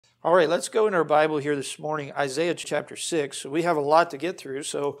All right, let's go in our Bible here this morning, Isaiah chapter 6. We have a lot to get through,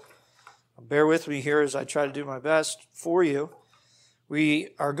 so bear with me here as I try to do my best for you. We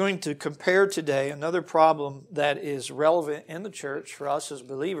are going to compare today another problem that is relevant in the church for us as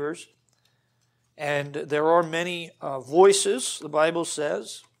believers. And there are many voices, the Bible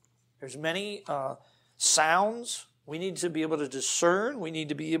says. There's many sounds. We need to be able to discern. We need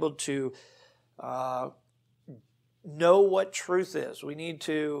to be able to know what truth is. We need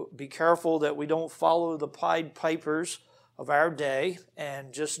to be careful that we don't follow the Pied Pipers of our day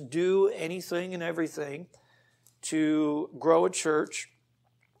and just do anything and everything to grow a church.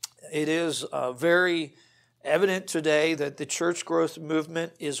 It is very evident today that the church growth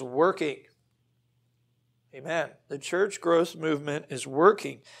movement is working. Amen. The church growth movement is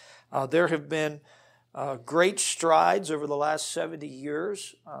working. There have been great strides over the last 70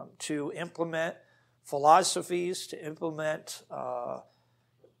 years to implement philosophies, to implement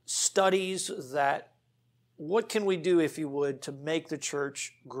studies that, what can we do, if you would, to make the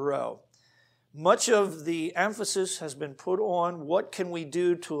church grow? Much of the emphasis has been put on what can we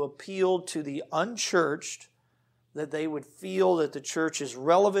do to appeal to the unchurched, that they would feel that the church is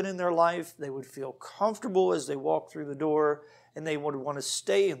relevant in their life, they would feel comfortable as they walk through the door, and they would want to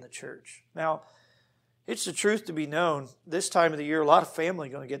stay in the church. Now, it's the truth to be known, this time of the year, a lot of family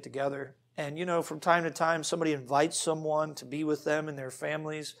are going to get together. And, you know, from time to time, somebody invites someone to be with them and their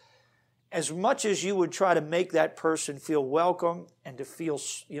families. As much as you would try to make that person feel welcome and to feel,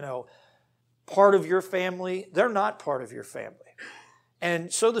 part of your family, they're not part of your family.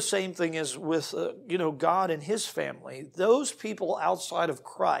 And so the same thing is with, God and His family. Those people outside of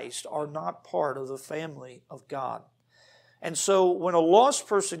Christ are not part of the family of God. And so when a lost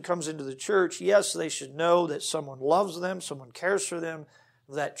person comes into the church, yes, they should know that someone loves them, someone cares for them,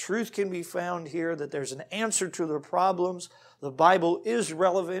 that truth can be found here, that there's an answer to their problems. The Bible is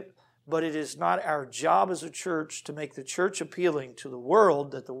relevant, but it is not our job as a church to make the church appealing to the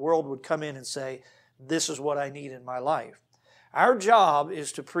world, that the world would come in and say, this is what I need in my life. Our job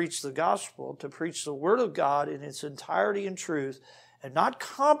is to preach the gospel, to preach the Word of God in its entirety and truth, and not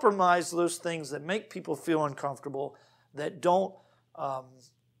compromise those things that make people feel uncomfortable, that don't,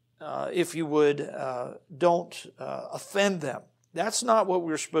 don't offend them. That's not what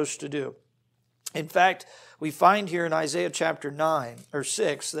we're supposed to do. In fact, we find here in Isaiah chapter 9 or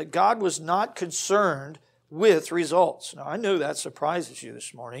 6 that God was not concerned with results. Now, I know that surprises you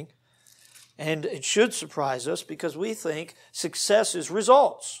this morning, and it should surprise us because we think success is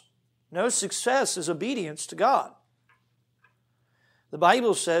results. No, success is obedience to God. The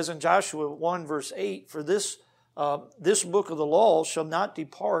Bible says in Joshua 1 verse 8, for this book of the law shall not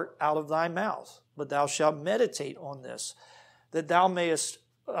depart out of thy mouth, but thou shalt meditate on this, that thou mayest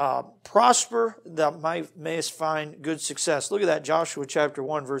prosper, thou mayest find good success. Look at that, Joshua chapter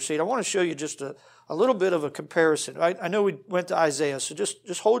 1, verse 8. I want to show you just a little bit of a comparison. I know we went to Isaiah, so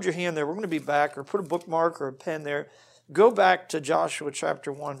just hold your hand there. We're going to be back, or put a bookmark or a pen there. Go back to Joshua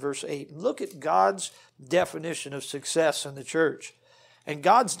chapter 1, verse 8. And look at God's definition of success in the church and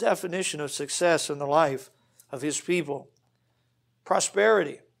God's definition of success in the life of His people.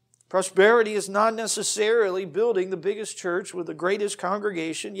 Prosperity. Prosperity is not necessarily building the biggest church with the greatest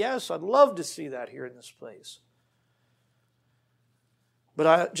congregation. Yes, I'd love to see that here in this place.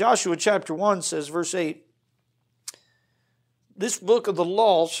 But Joshua chapter 1 says, verse 8, this book of the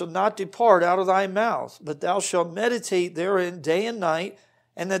law shall not depart out of thy mouth, but thou shalt meditate therein day and night,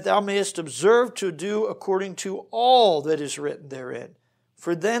 and that thou mayest observe to do according to all that is written therein.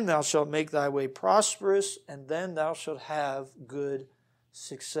 For then thou shalt make thy way prosperous, and then thou shalt have good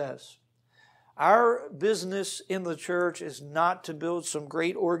success. Our business in the church is not to build some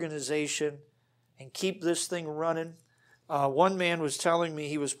great organization and keep this thing running. One man was telling me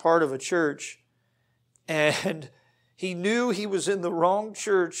he was part of a church, and he knew he was in the wrong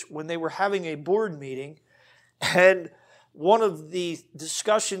church when they were having a board meeting, and one of the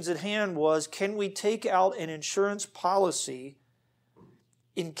discussions at hand was, can we take out an insurance policy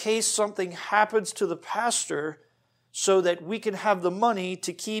in case something happens to the pastor so that we can have the money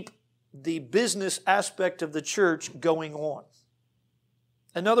to keep the business aspect of the church going on?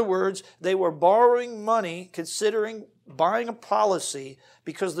 In other words, they were borrowing money, considering buying a policy,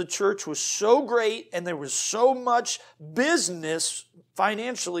 because the church was so great and there was so much business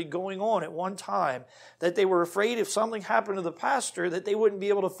financially going on at one time that they were afraid if something happened to the pastor that they wouldn't be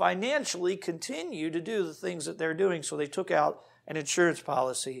able to financially continue to do the things that they're doing. So they took out an insurance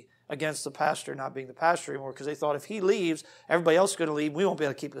policy against the pastor not being the pastor anymore, because they thought if he leaves, everybody else is going to leave. We won't be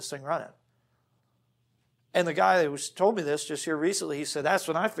able to keep this thing running. And the guy that told me this just here recently, he said, that's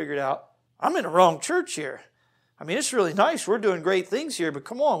when I figured out I'm in the wrong church here. I mean, it's really nice. We're doing great things here, but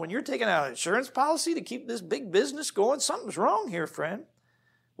come on, when you're taking out an insurance policy to keep this big business going, something's wrong here, friend.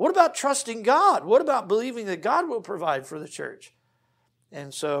 What about trusting God? What about believing that God will provide for the church?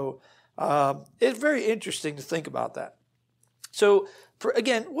 And so it's very interesting to think about that. So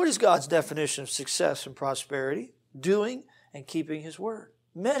again, what is God's definition of success and prosperity? Doing and keeping His word,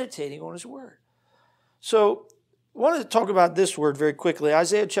 meditating on His word. So I wanted to talk about this word very quickly,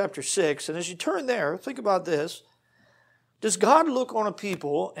 Isaiah chapter 6. And as you turn there, think about this. Does God look on a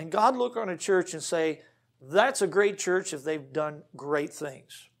people and God look on a church and say, that's a great church if they've done great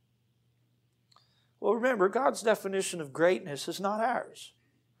things? Well, remember, God's definition of greatness is not ours.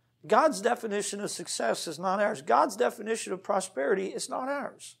 God's definition of success is not ours. God's definition of prosperity is not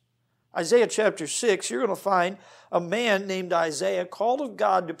ours. Isaiah chapter 6, you're going to find a man named Isaiah called of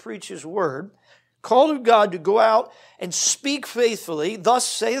God to preach His word, called of God to go out and speak faithfully, thus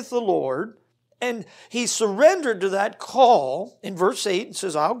saith the Lord. And he surrendered to that call in verse 8 and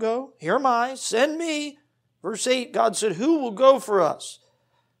says, I'll go. Here am I. Send me. Verse 8, God said, who will go for us?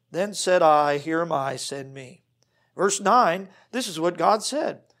 Then said I, here am I. Send me. Verse 9, this is what God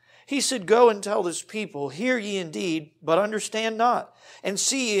said. He said, go and tell this people, hear ye indeed, but understand not. And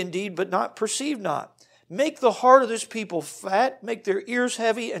see ye indeed, but not perceive not. Make the heart of this people fat, make their ears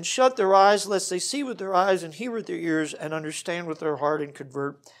heavy, and shut their eyes, lest they see with their eyes and hear with their ears, and understand with their heart and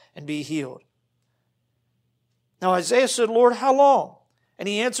convert and be healed. Now Isaiah said, Lord, how long? And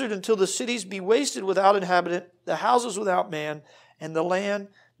He answered, until the cities be wasted without inhabitant, the houses without man, and the land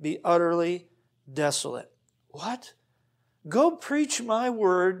be utterly desolate. What? Go preach my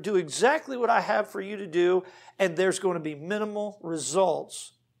word, do exactly what I have for you to do, and there's going to be minimal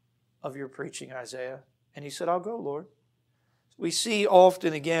results of your preaching, Isaiah. And he said, I'll go, Lord. We see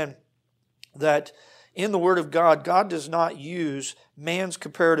often again that in the Word of God, God does not use man's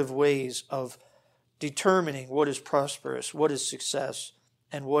comparative ways of determining what is prosperous, what is success,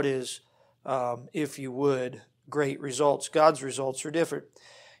 and what is, if you would, great results. God's results are different.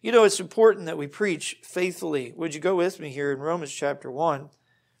 You know, it's important that we preach faithfully. Would you go with me here in Romans chapter 1?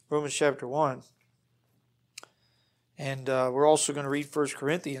 Romans chapter 1. And we're also going to read 1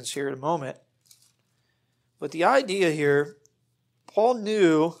 Corinthians here in a moment. But the idea here, Paul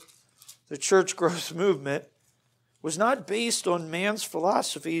knew the church growth movement was not based on man's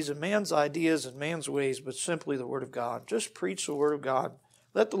philosophies and man's ideas and man's ways, but simply the Word of God. Just preach the Word of God.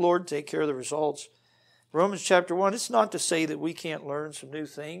 Let the Lord take care of the results. Romans chapter 1, it's not to say that we can't learn some new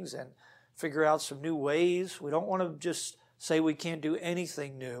things and figure out some new ways. We don't want to just say we can't do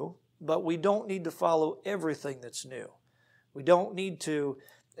anything new, but we don't need to follow everything that's new. We don't need to.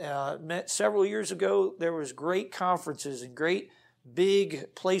 Several years ago, there was great conferences and great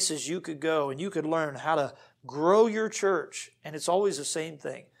big places you could go and you could learn how to grow your church. And it's always the same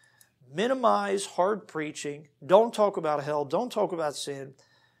thing. Minimize hard preaching. Don't talk about hell. Don't talk about sin.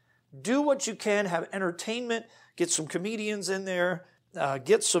 Do what you can. Have entertainment. Get some comedians in there.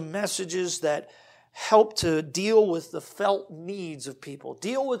 Get some messages that help to deal with the felt needs of people.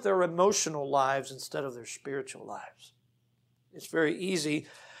 Deal with their emotional lives instead of their spiritual lives. It's very easy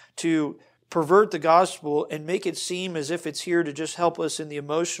to pervert the gospel and make it seem as if it's here to just help us in the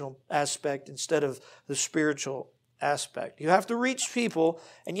emotional aspect instead of the spiritual aspect. You have to reach people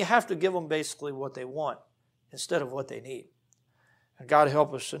and you have to give them basically what they want instead of what they need. And God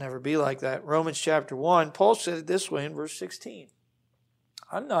help us to never be like that. Romans chapter 1, Paul said it this way in verse 16.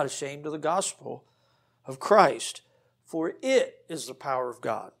 I'm not ashamed of the gospel of Christ, for it is the power of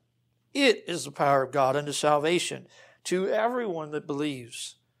God. It is the power of God unto salvation to everyone that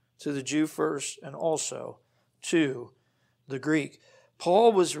believes, to the Jew first and also to the Greek.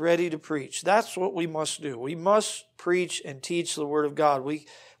 Paul was ready to preach. That's what we must do. We must preach and teach the Word of God.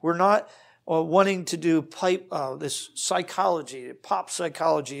 We're not wanting to do this psychology, pop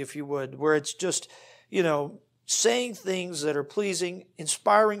psychology, if you would, where it's just, saying things that are pleasing,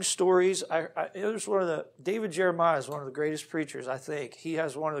 inspiring stories. David Jeremiah is one of the greatest preachers, I think. He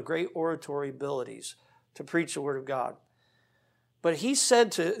has one of the great oratory abilities to preach the Word of God. But he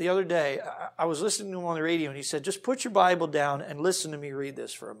said the other day, I was listening to him on the radio, and he said, just put your Bible down and listen to me read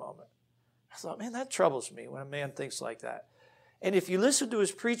this for a moment. I thought, man, that troubles me when a man thinks like that. And if you listen to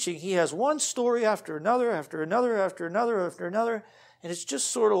his preaching, he has one story after another, after another, after another, after another, and it's just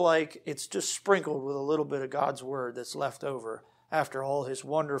sort of like it's just sprinkled with a little bit of God's Word that's left over after all his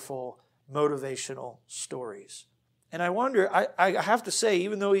wonderful motivational stories. And I wonder, I have to say,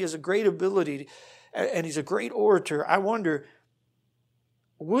 even though he has a great ability and he's a great orator, I wonder,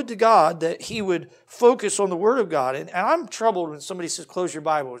 would to God that he would focus on the Word of God. And I'm troubled when somebody says, close your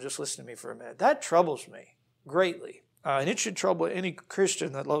Bible, just listen to me for a minute. That troubles me greatly. And it should trouble any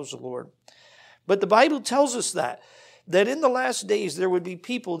Christian that loves the Lord. But the Bible tells us that in the last days there would be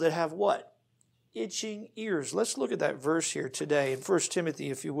people that have what? Itching ears. Let's look at that verse here today in 1 Timothy,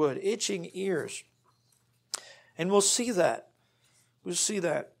 if you would. Itching ears. And we'll see that. We'll see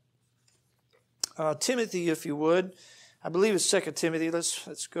that. Timothy, if you would. I believe it's 2 Timothy.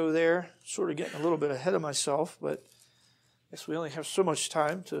 Let's go there. Sort of getting a little bit ahead of myself, but I guess we only have so much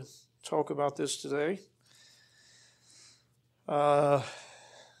time to talk about this today.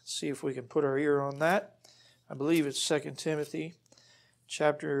 Let's see if we can put our ear on that. I believe it's 2 Timothy,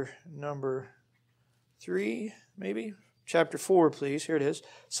 chapter number 3, maybe? Chapter 4, please. Here it is.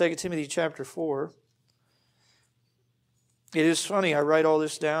 2 Timothy chapter 4. It is funny. I write all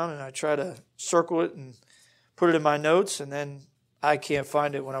this down and I try to circle it and put it in my notes, and then I can't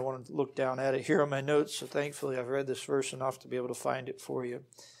find it when I want to look down at it here on my notes. So thankfully I've read this verse enough to be able to find it for you.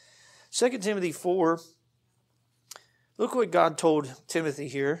 2 Timothy 4. Look what God told Timothy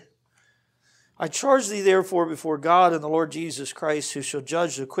here. I charge thee therefore before God and the Lord Jesus Christ, who shall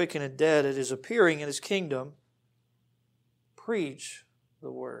judge the quick and the dead at his appearing in his kingdom, preach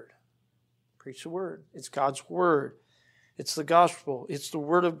the word. Preach the word. It's God's word. It's the gospel. It's the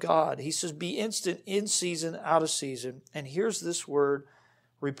word of God. He says, be instant, in season, out of season. And here's this word,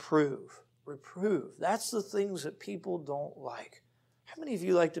 reprove. Reprove. That's the things that people don't like. How many of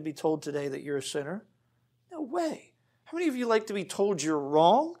you like to be told today that you're a sinner? No way. How many of you like to be told you're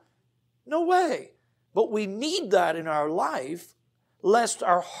wrong? No way. But we need that in our life, lest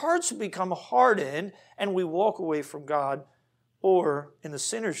our hearts become hardened and we walk away from God, or in the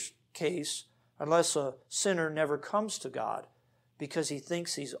sinner's case, unless a sinner never comes to God because he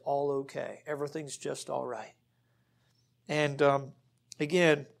thinks he's all okay. Everything's just all right. And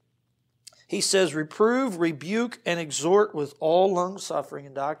again, he says, reprove, rebuke, and exhort with all long-suffering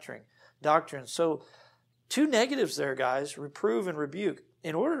and doctrine. So 2 negatives there, guys, reprove and rebuke.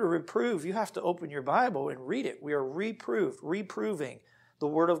 In order to reprove, you have to open your Bible and read it. We are reproving the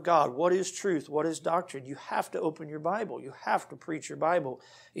Word of God. What is truth? What is doctrine? You have to open your Bible. You have to preach your Bible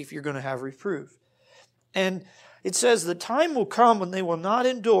if you're going to have reproof. And it says, the time will come when they will not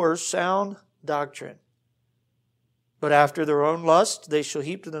endure sound doctrine, but after their own lust they shall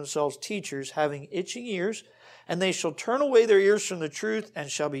heap to themselves teachers, having itching ears, and they shall turn away their ears from the truth,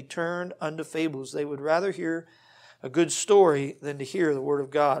 and shall be turned unto fables. They would rather hear a good story than to hear the Word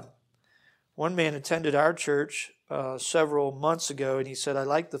of God. One man attended our church several months ago, and he said, I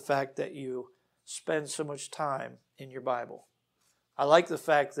like the fact that you spend so much time in your Bible. I like the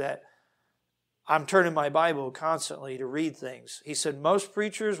fact that I'm turning my Bible constantly to read things. He said, most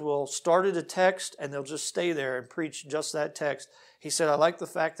preachers will start at a text and they'll just stay there and preach just that text. He said, I like the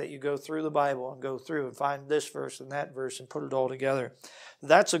fact that you go through the Bible and go through and find this verse and that verse and put it all together.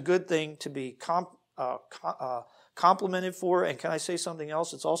 That's a good thing to be complimented for. And can I say something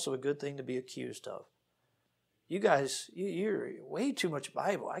else? It's also a good thing to be accused of. You guys, you're way too much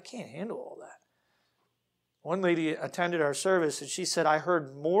Bible. I can't handle all that. One lady attended our service and she said, I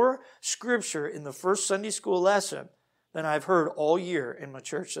heard more scripture in the first Sunday school lesson than I've heard all year in my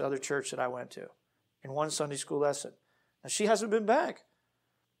church, the other church that I went to, in one Sunday school lesson. Now, she hasn't been back.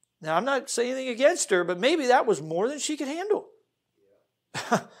 Now, I'm not saying anything against her, but maybe that was more than she could handle.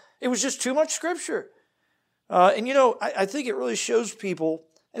 It was just too much scripture. And I think it really shows people,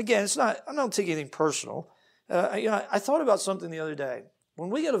 and again, I'm not taking anything personal. I thought about something the other day. When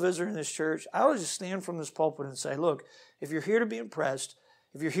we get a visitor in this church, I ought to just stand from this pulpit and say, look, if you're here to be impressed,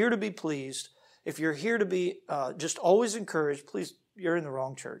 if you're here to be pleased, if you're here to be just always encouraged, please, you're in the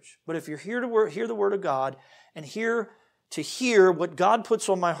wrong church. But if you're here to hear the Word of God and here to hear what God puts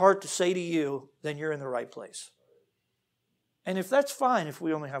on my heart to say to you, then you're in the right place. And if that's fine, if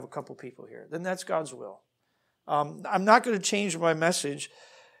we only have a couple people here, then that's God's will. I'm not going to change my message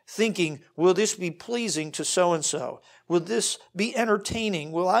thinking, will this be pleasing to so-and-so? Will this be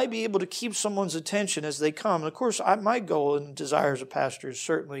entertaining? Will I be able to keep someone's attention as they come? And of course, my goal and desire as a pastor is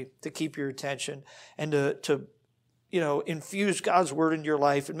certainly to keep your attention and to infuse God's Word in your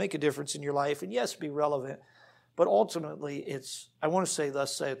life and make a difference in your life. And yes, be relevant. But ultimately, I want to say,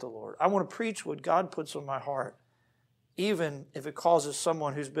 thus saith the Lord. I want to preach what God puts on my heart, even if it causes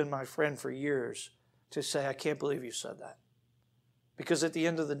someone who's been my friend for years to say, I can't believe you said that. Because at the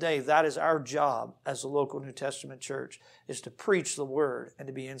end of the day, that is our job as a local New Testament church, is to preach the Word and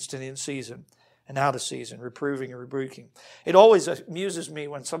to be instant in season and out of season, reproving and rebuking. It always amuses me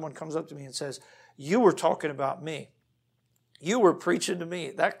when someone comes up to me and says, you were talking about me. You were preaching to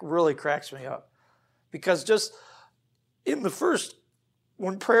me. That really cracks me up. Because just in the first,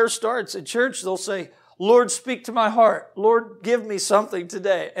 when prayer starts at church, they'll say, Lord, speak to my heart. Lord, give me something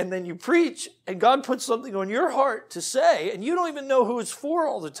today. And then you preach, and God puts something on your heart to say, and you don't even know who it's for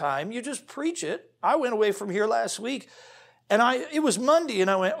all the time. You just preach it. I went away from here last week, and it was Monday, and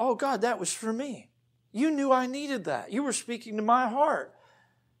I went, oh, God, that was for me. You knew I needed that. You were speaking to my heart.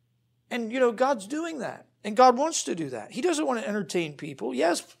 And, God's doing that. And God wants to do that. He doesn't want to entertain people.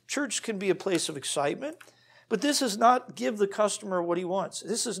 Yes, church can be a place of excitement, but this is not give the customer what he wants.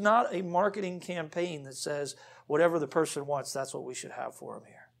 This is not a marketing campaign that says whatever the person wants, that's what we should have for him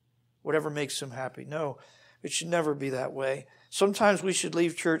here. Whatever makes him happy. No, it should never be that way. Sometimes we should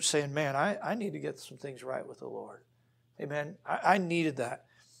leave church saying, man, I need to get some things right with the Lord. Amen. I needed that.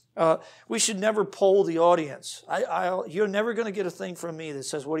 We should never poll the audience. You're never going to get a thing from me that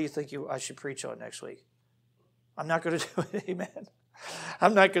says, what do you think I should preach on next week? I'm not going to do it. Amen.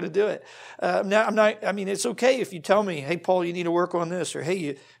 I'm not going to do it. It's okay if you tell me, hey, Paul, you need to work on this. Or,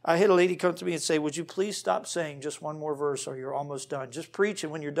 hey, I had a lady come to me and say, would you please stop saying just one more verse or you're almost done. Just preach,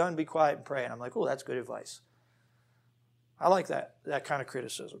 and when you're done, be quiet and pray. And I'm like, oh, that's good advice. I like that kind of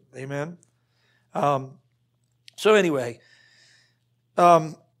criticism. Amen. So anyway,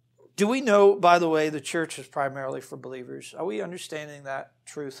 do we know, by the way, the church is primarily for believers? Are we understanding that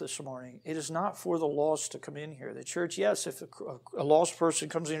truth this morning? It is not for the lost to come in here. The church, yes, if a lost person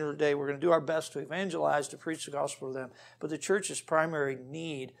comes in here today, we're going to do our best to evangelize, to preach the gospel to them. But the church's primary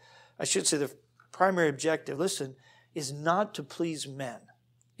need, the primary objective, listen, is not to please men.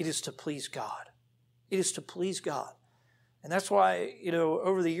 It is to please God. It is to please God. And that's why,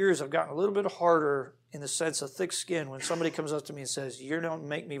 over the years, I've gotten a little bit harder in the sense of thick skin when somebody comes up to me and says, you don't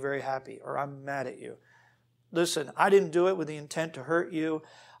make me very happy, or I'm mad at you. Listen, I didn't do it with the intent to hurt you.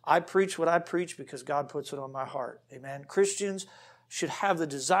 I preach what I preach because God puts it on my heart. Amen. Christians should have the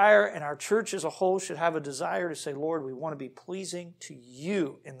desire, and our church as a whole should have a desire to say, Lord, we want to be pleasing to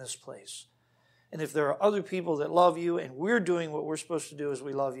you in this place. And if there are other people that love you and we're doing what we're supposed to do as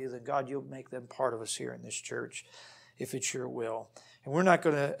we love you, then God, you'll make them part of us here in this church if it's your will. And we're not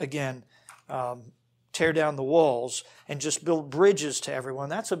going to, again, tear down the walls and just build bridges to everyone.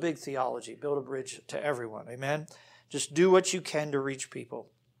 That's a big theology. Build a bridge to everyone. Amen? Just do what you can to reach people.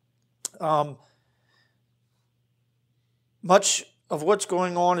 Much of what's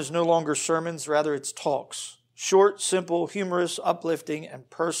going on is no longer sermons, rather it's talks. Short, simple, humorous, uplifting, and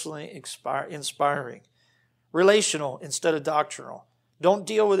personally inspiring. Relational instead of doctrinal. Don't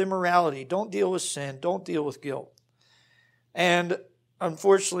deal with immorality. Don't deal with sin. Don't deal with guilt. And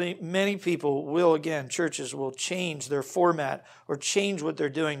unfortunately, many people churches will change their format or change what they're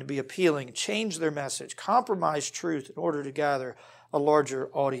doing to be appealing, change their message, compromise truth in order to gather a larger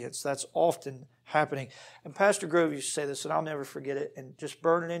audience. That's often happening. And Pastor Grove used to say this, and I'll never forget it, and just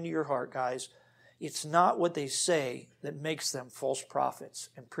burn it into your heart, guys. It's not what they say that makes them false prophets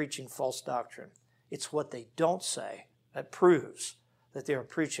and preaching false doctrine. It's what they don't say that proves that they are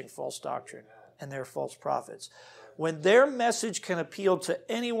preaching false doctrine and they're false prophets. When their message can appeal to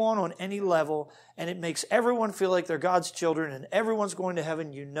anyone on any level and it makes everyone feel like they're God's children and everyone's going to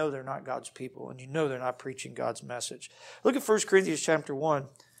heaven, you know they're not God's people and you know they're not preaching God's message. Look at 1 Corinthians chapter 1,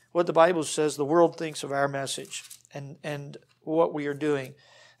 what the Bible says the world thinks of our message and what we are doing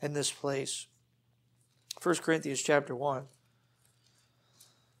in this place. 1 Corinthians chapter 1.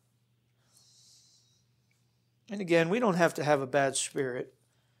 And again, we don't have to have a bad spirit.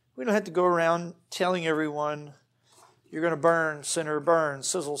 We don't have to go around telling everyone, you're going to burn, sinner, burn,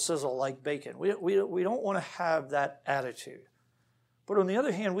 sizzle, sizzle like bacon. We don't want to have that attitude. But on the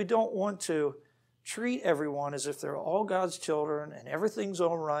other hand, we don't want to treat everyone as if they're all God's children and everything's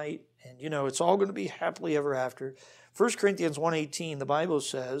all right and, it's all going to be happily ever after. 1 Corinthians 1:18, the Bible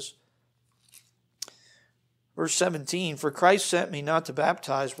says, verse 17, for Christ sent me not to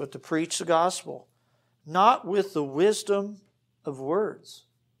baptize, but to preach the gospel, not with the wisdom of words.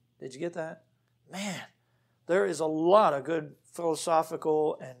 Did you get that? Man, there is a lot of good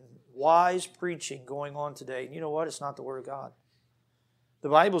philosophical and wise preaching going on today. And you know what? It's not the Word of God. The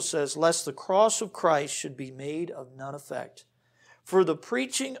Bible says, lest the cross of Christ should be made of none effect. For the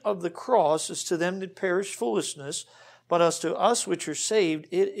preaching of the cross is to them that perish foolishness, but as to us which are saved,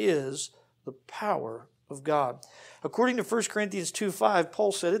 it is the power of God. According to 1 Corinthians 2:5,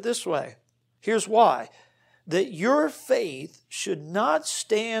 Paul said it this way. Here's why. That your faith should not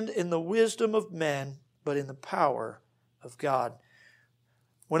stand in the wisdom of men, but in the power of God.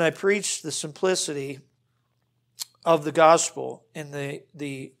 When I preached the simplicity of the gospel and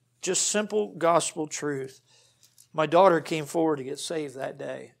the just simple gospel truth, my daughter came forward to get saved that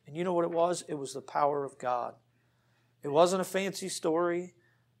day. And you know what it was? It was the power of God. It wasn't a fancy story.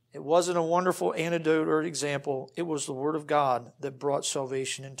 It wasn't a wonderful anecdote or example. It was the Word of God that brought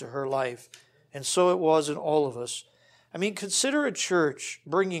salvation into her life. And so it was in all of us. I mean, consider a church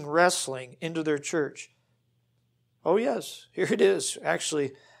bringing wrestling into their church. Oh yes, here it is,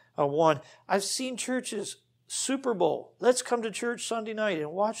 actually one. I've seen churches, Super Bowl. Let's come to church Sunday night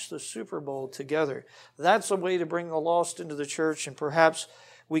and watch the Super Bowl together. That's a way to bring the lost into the church, and perhaps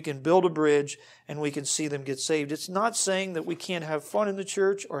we can build a bridge and we can see them get saved. It's not saying that we can't have fun in the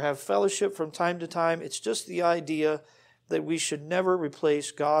church or have fellowship from time to time. It's just the idea that we should never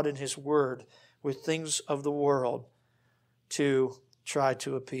replace God and His Word with things of the world to try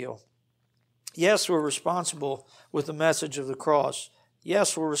to appeal. Yes, we're responsible with the message of the cross.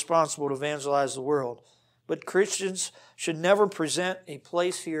 Yes, we're responsible to evangelize the world. But Christians should never present a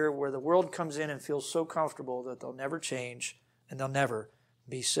place here where the world comes in and feels so comfortable that they'll never change and they'll never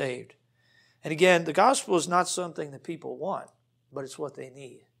be saved. And again, the gospel is not something that people want, but it's what they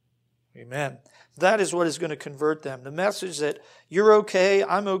need. Amen. That is what is going to convert them. The message that you're okay,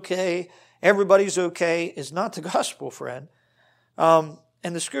 I'm okay, everybody's okay is not the gospel, friend.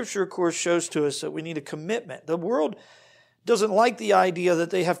 And the Scripture, of course, shows to us that we need a commitment. The world doesn't like the idea that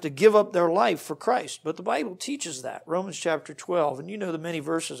they have to give up their life for Christ, but the Bible teaches that. Romans chapter 12, and you know the many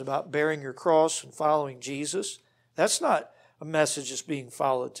verses about bearing your cross and following Jesus. That's not a message that's being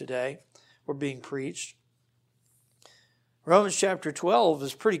followed today or being preached. Romans chapter 12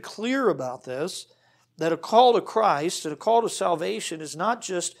 is pretty clear about this, that a call to Christ and a call to salvation is not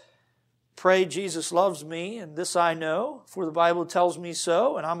just pray Jesus loves me and this I know, for the Bible tells me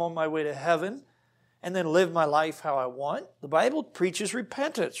so, and I'm on my way to heaven, and then live my life how I want. The Bible preaches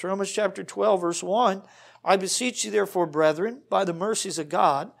repentance. Romans chapter 12, verse 1, I beseech you therefore, brethren, by the mercies of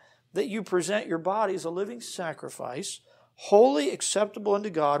God, that you present your bodies a living sacrifice, holy, acceptable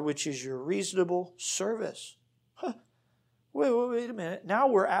unto God, which is your reasonable service. Wait a minute. Now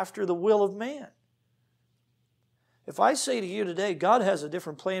we're after the will of man. If I say to you today, God has a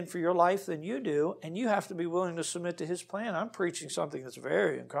different plan for your life than you do, and you have to be willing to submit to His plan, I'm preaching something that's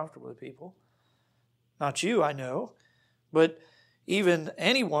very uncomfortable to people. Not you, I know, but even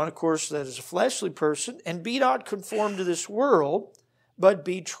anyone, of course, that is a fleshly person, and be not conformed to this world, but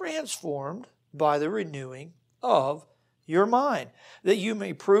be transformed by the renewing of your mind, that you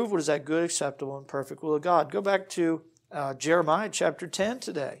may prove what is that good, acceptable, and perfect will of God. Go back to Jeremiah chapter 10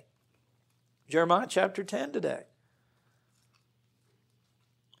 today. Jeremiah chapter 10 today.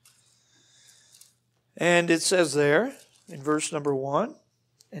 And it says there, in verse number 1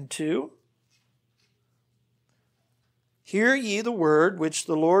 and 2, hear ye the word which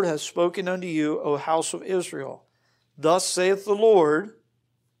the Lord hath spoken unto you, O house of Israel. Thus saith the Lord,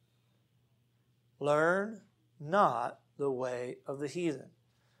 learn not the way of the heathen.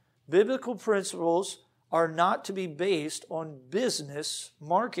 Biblical principles are not to be based on business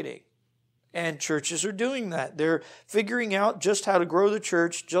marketing. And churches are doing that. They're figuring out just how to grow the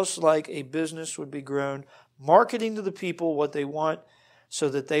church just like a business would be grown, marketing to the people what they want so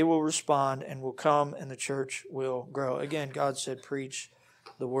that they will respond and will come and the church will grow. Again, God said, preach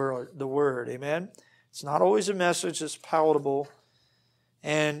the word. Amen? It's not always a message that's palatable.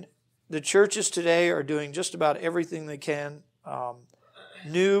 And the churches today are doing just about everything they can.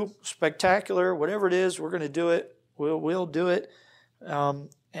 New, spectacular, whatever it is, we're going to do it. We'll do it.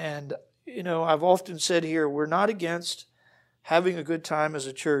 And you know, I've often said here, we're not against having a good time as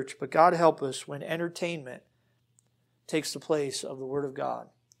a church, but God help us when entertainment takes the place of the Word of God.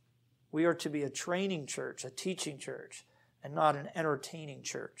 We are to be a training church, a teaching church, and not an entertaining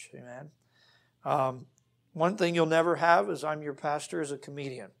church. Amen. One thing you'll never have is I'm your pastor as a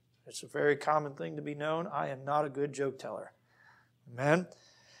comedian. It's a very common thing to be known. I am not a good joke teller. Amen.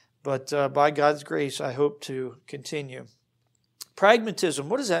 But by God's grace, I hope to continue. Pragmatism,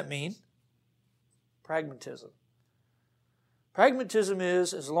 what does that mean? Pragmatism. Pragmatism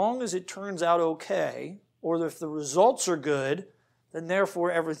is as long as it turns out okay, or if the results are good, then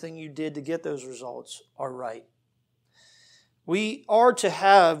therefore everything you did to get those results are right. We are to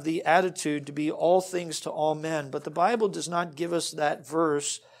have the attitude to be all things to all men, but the Bible does not give us that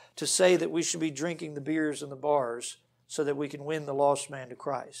verse to say that we should be drinking the beers and the bars so that we can win the lost man to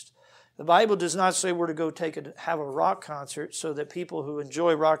Christ. The Bible does not say we're to go have a rock concert so that people who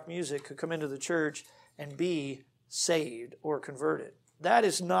enjoy rock music could come into the church and be saved or converted. That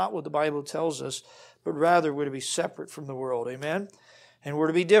is not what the Bible tells us, but rather we're to be separate from the world. Amen? And we're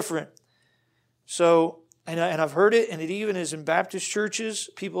to be different. So, and I've heard it, and it even is in Baptist churches.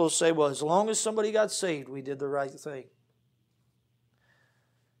 People will say, well, as long as somebody got saved, we did the right thing.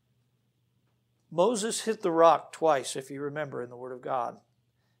 Moses hit the rock twice, if you remember, in the Word of God.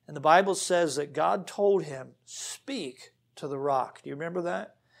 And the Bible says that God told him, speak to the rock. Do you remember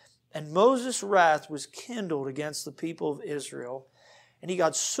that? And Moses' wrath was kindled against the people of Israel. And he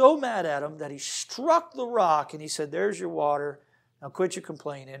got so mad at him that he struck the rock and he said, there's your water. Now quit your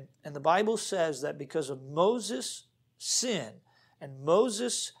complaining. And the Bible says that because of Moses' sin and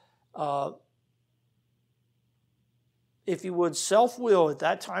Moses' if you would, self-will at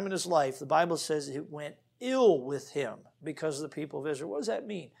that time in his life, the Bible says it went ill with him because of the people of Israel. What does that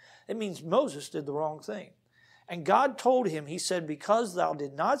mean? It means Moses did the wrong thing. And God told him, he said, because thou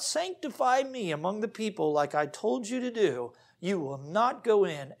did not sanctify me among the people like I told you to do, you will not go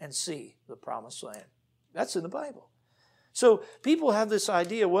in and see the promised land. That's in the Bible. So people have this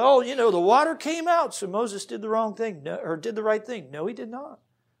idea, well, you know, the water came out, so Moses did the wrong thing, or did the right thing. No, he did not.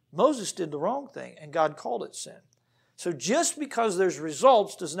 Moses did the wrong thing, and God called it sin. So just because there's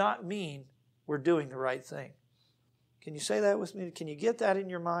results does not mean we're doing the right thing. Can you say that with me? Can you get that in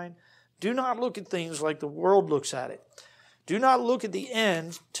your mind? Do not look at things like the world looks at it. Do not look at the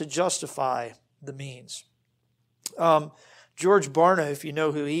end to justify the means. George Barna, if you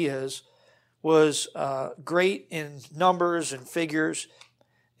know who he is, was great in numbers and figures.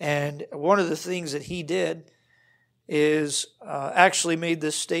 And one of the things that he did is actually made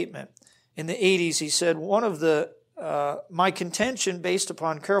this statement. In the 80s, he said, one of the my contention based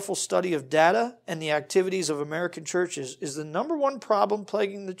upon careful study of data and the activities of American churches is the number one problem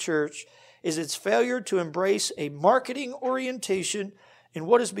plaguing the church is its failure to embrace a marketing orientation in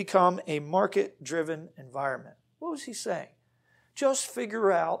what has become a market-driven environment. What was he saying? Just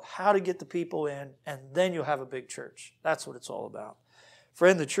figure out how to get the people in, and then you'll have a big church. That's what it's all about.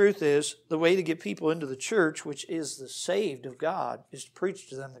 Friend, the truth is, the way to get people into the church, which is the saved of God, is to preach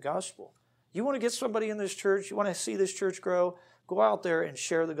to them the gospel. You want to get somebody in this church, you want to see this church grow, go out there and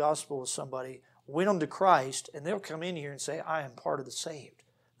share the gospel with somebody, win them to Christ, and they'll come in here and say, I am part of the saved.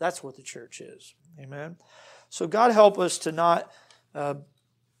 That's what the church is. Amen? So God help us to not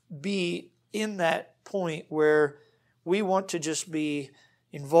be in that point where we want to just be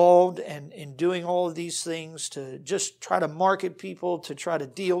involved and in doing all of these things to just try to market people, to try to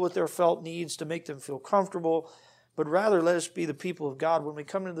deal with their felt needs, to make them feel comfortable. But rather, let us be the people of God. When we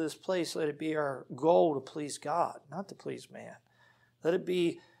come into this place, let it be our goal to please God, not to please man. Let it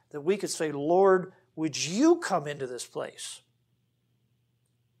be that we could say, Lord, would you come into this place?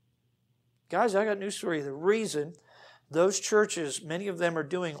 Guys, I got news for you. The reason those churches, many of them are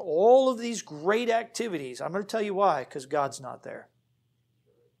doing all of these great activities, I'm going to tell you why, because God's not there.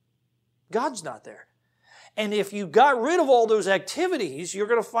 God's not there. And if you got rid of all those activities, you're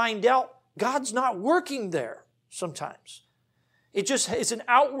going to find out God's not working there. Sometimes. It's an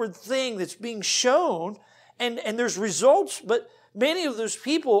outward thing that's being shown, and there's results, but many of those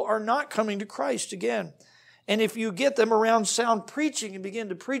people are not coming to Christ again. And if you get them around sound preaching and begin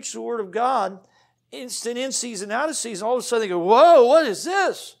to preach the Word of God, instant in season, out of season, all of a sudden they go, whoa, what is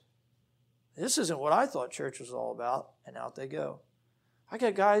this? This isn't what I thought church was all about. And out they go. I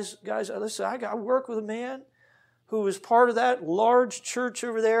got guys, listen, I work with a man who was part of that large church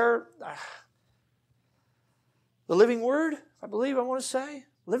over there. The Living Word, I believe I want to say.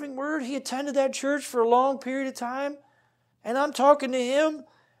 Living Word, he attended that church for a long period of time. And I'm talking to him.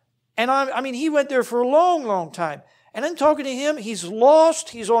 And I mean, he went there for a long, long time. And I'm talking to him. He's lost.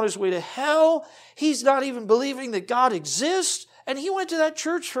 He's on his way to hell. He's not even believing that God exists. And he went to that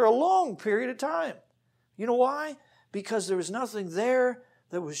church for a long period of time. You know why? Because there was nothing there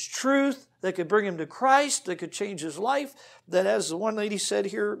that was truth, that could bring him to Christ, that could change his life. That, as the one lady said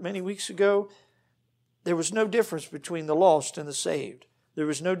here many weeks ago, there was no difference between the lost and the saved. There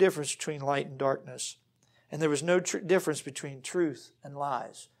was no difference between light and darkness. And there was no difference between truth and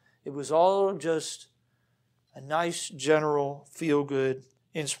lies. It was all just a nice, general, feel-good,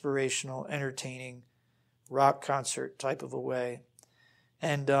 inspirational, entertaining rock concert type of a way.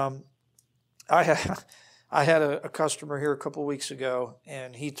 And I had a customer here a couple weeks ago,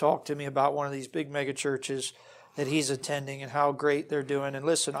 and he talked to me about one of these big mega churches that he's attending and how great they're doing. And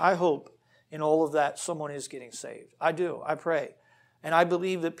listen, I hope in all of that, someone is getting saved. I do. I pray. And I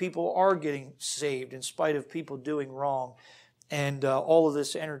believe that people are getting saved in spite of people doing wrong and all of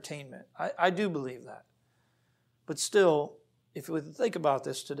this entertainment. I do believe that. But still, if we think about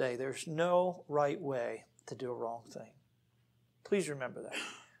this today, there's no right way to do a wrong thing. Please remember that.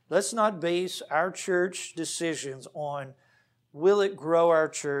 Let's not base our church decisions on, will it grow our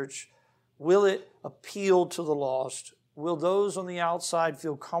church? Will it appeal to the lost? Will those on the outside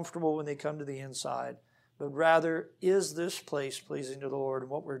feel comfortable when they come to the inside? But rather, is this place pleasing to the Lord?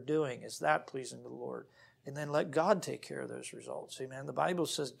 And what we're doing, is that pleasing to the Lord? And then let God take care of those results. Amen. The Bible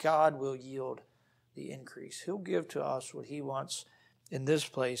says God will yield the increase. He'll give to us what He wants in this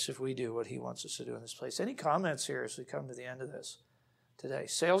place if we do what He wants us to do in this place. Any comments here as we come to the end of this today?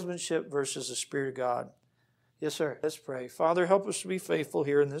 Salesmanship versus the Spirit of God. Yes, sir. Let's pray. Father, help us to be faithful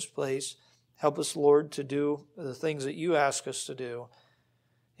here in this place. Help us, Lord, to do the things that you ask us to do.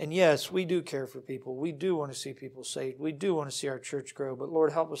 And yes, we do care for people. We do want to see people saved. We do want to see our church grow. But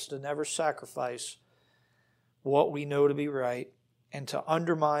Lord, help us to never sacrifice what we know to be right and to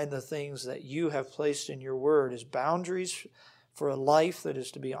undermine the things that you have placed in your word as boundaries for a life that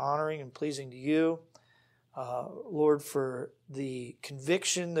is to be honoring and pleasing to you. Lord, for the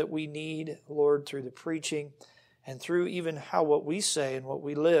conviction that we need, Lord, through the preaching and through even what we say and what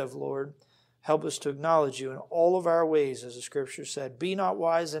we live, Lord. Help us to acknowledge you in all of our ways, as the Scripture said. Be not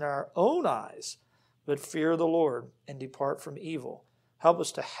wise in our own eyes, but fear the Lord and depart from evil. Help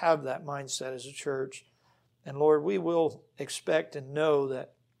us to have that mindset as a church. And Lord, we will expect and know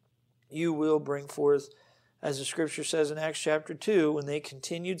that you will bring forth, as the Scripture says in Acts chapter 2, when they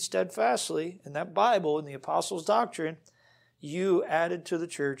continued steadfastly in that Bible, in the apostles' doctrine, you added to the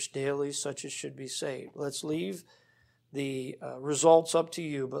church daily such as should be saved. Let's leave the results up to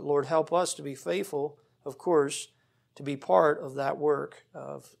you, but Lord, help us to be faithful, of course, to be part of that work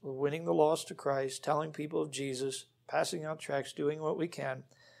of winning the lost to Christ, telling people of Jesus, passing out tracts, doing what we can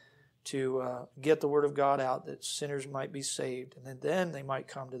to get the word of God out that sinners might be saved, and then they might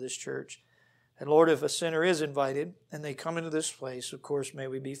come to this church. And Lord, if a sinner is invited and they come into this place, of course, may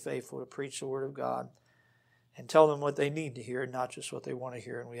we be faithful to preach the word of God and tell them what they need to hear, not just what they want to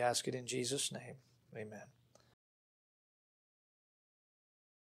hear. And we ask it in Jesus' name. Amen.